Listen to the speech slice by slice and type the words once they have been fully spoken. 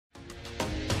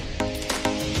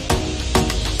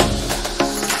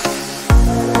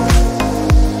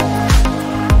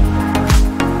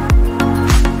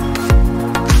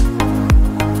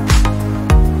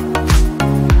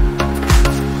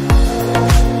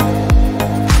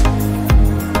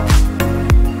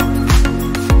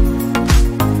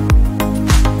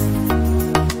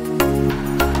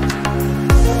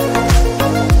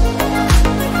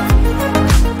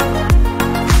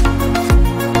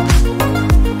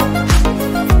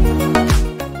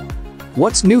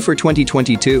What's new for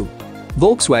 2022?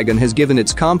 Volkswagen has given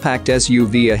its compact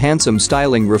SUV a handsome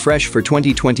styling refresh for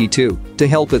 2022 to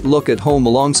help it look at home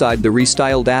alongside the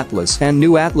restyled Atlas and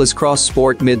new Atlas Cross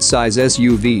Sport mid-size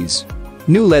SUVs.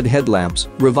 New LED headlamps,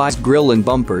 revised grille and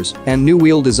bumpers, and new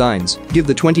wheel designs give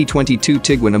the 2022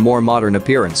 Tiguan a more modern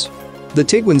appearance. The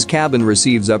Tiguan's cabin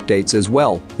receives updates as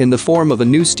well, in the form of a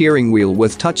new steering wheel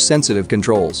with touch-sensitive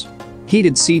controls.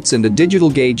 Heated seats and a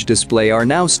digital gauge display are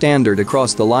now standard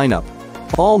across the lineup.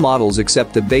 All models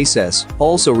except the base S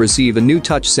also receive a new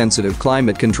touch-sensitive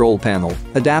climate control panel,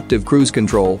 adaptive cruise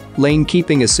control, lane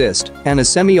keeping assist, and a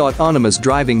semi-autonomous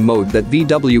driving mode that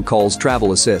VW calls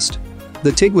Travel Assist.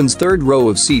 The Tiguan's third row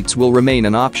of seats will remain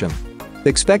an option.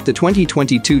 Expect the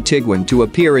 2022 Tiguan to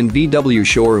appear in VW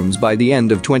showrooms by the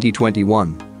end of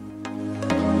 2021.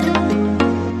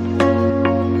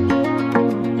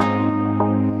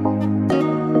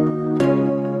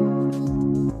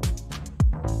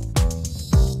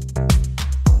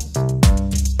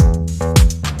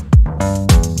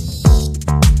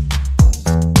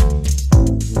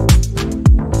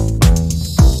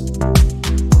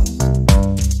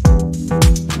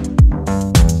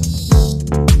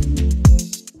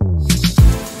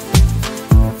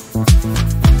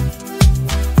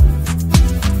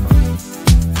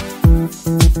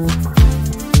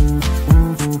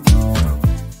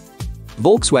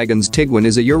 Volkswagen's Tiguan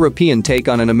is a European take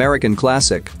on an American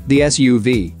classic, the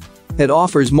SUV. It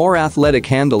offers more athletic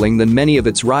handling than many of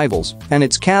its rivals, and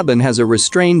its cabin has a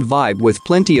restrained vibe with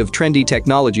plenty of trendy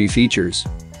technology features.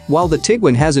 While the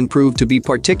Tiguan hasn't proved to be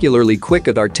particularly quick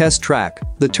at our test track,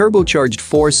 the turbocharged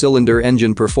 4-cylinder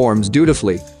engine performs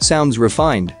dutifully, sounds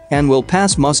refined, and will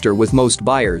pass muster with most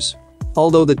buyers.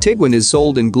 Although the Tiguan is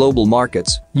sold in global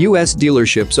markets, US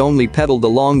dealerships only peddle the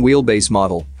long wheelbase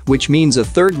model, which means a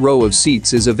third row of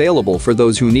seats is available for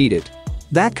those who need it.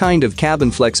 That kind of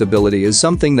cabin flexibility is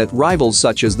something that rivals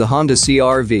such as the Honda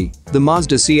CR-V, the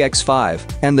Mazda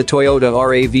CX-5, and the Toyota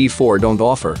RAV4 don't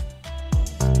offer.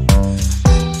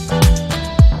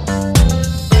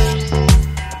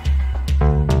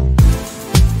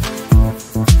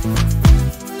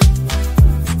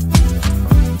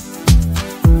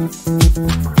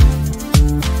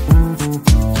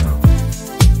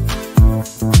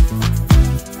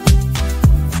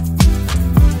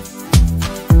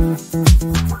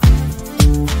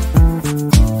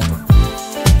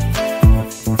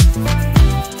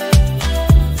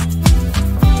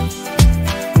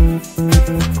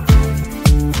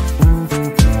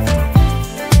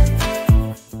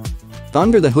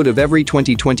 Under the hood of every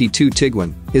 2022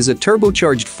 Tiguan is a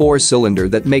turbocharged 4-cylinder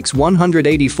that makes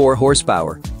 184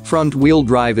 horsepower. Front-wheel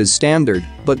drive is standard,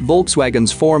 but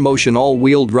Volkswagen's 4Motion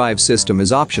all-wheel drive system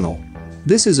is optional.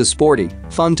 This is a sporty,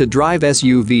 fun-to-drive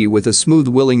SUV with a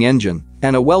smooth-willing engine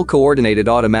and a well-coordinated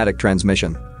automatic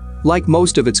transmission. Like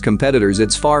most of its competitors,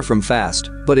 it's far from fast,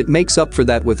 but it makes up for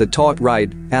that with a taut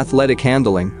ride, athletic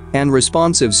handling, and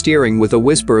responsive steering with a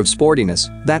whisper of sportiness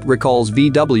that recalls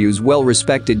VW's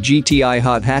well-respected GTI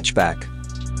hot hatchback.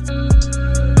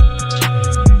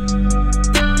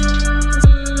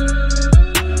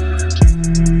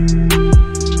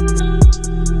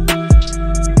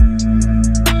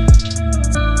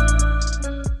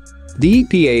 The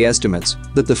EPA estimates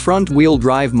that the front-wheel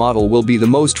drive model will be the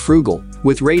most frugal,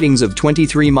 with ratings of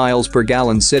 23 miles per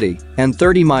gallon city and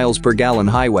 30 miles per gallon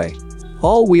highway.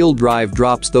 All-wheel drive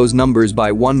drops those numbers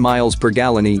by 1 miles per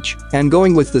gallon each, and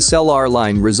going with the Cell R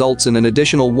line results in an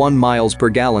additional 1 miles per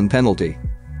gallon penalty.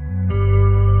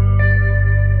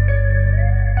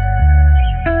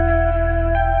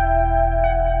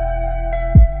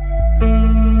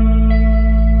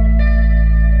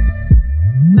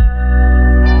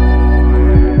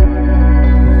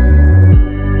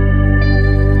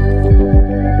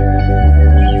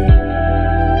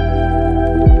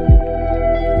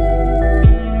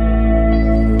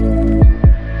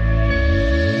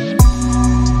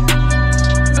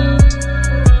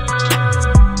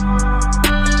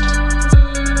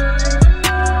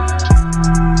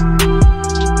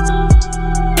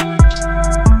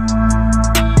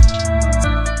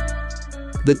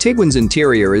 The Tiguan's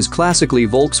interior is classically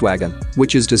Volkswagen,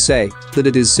 which is to say that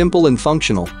it is simple and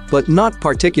functional, but not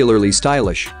particularly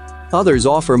stylish. Others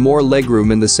offer more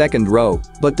legroom in the second row,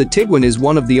 but the Tiguan is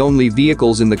one of the only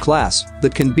vehicles in the class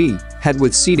that can be had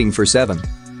with seating for 7.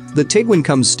 The Tiguan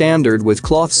comes standard with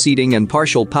cloth seating and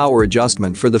partial power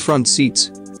adjustment for the front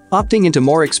seats. Opting into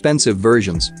more expensive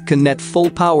versions can net full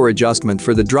power adjustment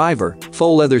for the driver,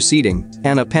 faux leather seating,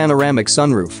 and a panoramic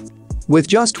sunroof. With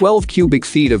just 12 cubic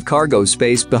feet of cargo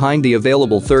space behind the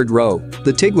available third row,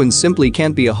 the Tiguan simply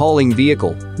can't be a hauling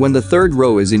vehicle when the third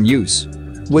row is in use.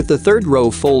 With the third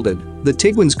row folded, The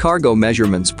Tiguan's cargo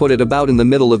measurements put it about in the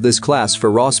middle of this class for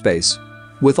raw space.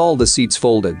 With all the seats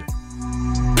folded.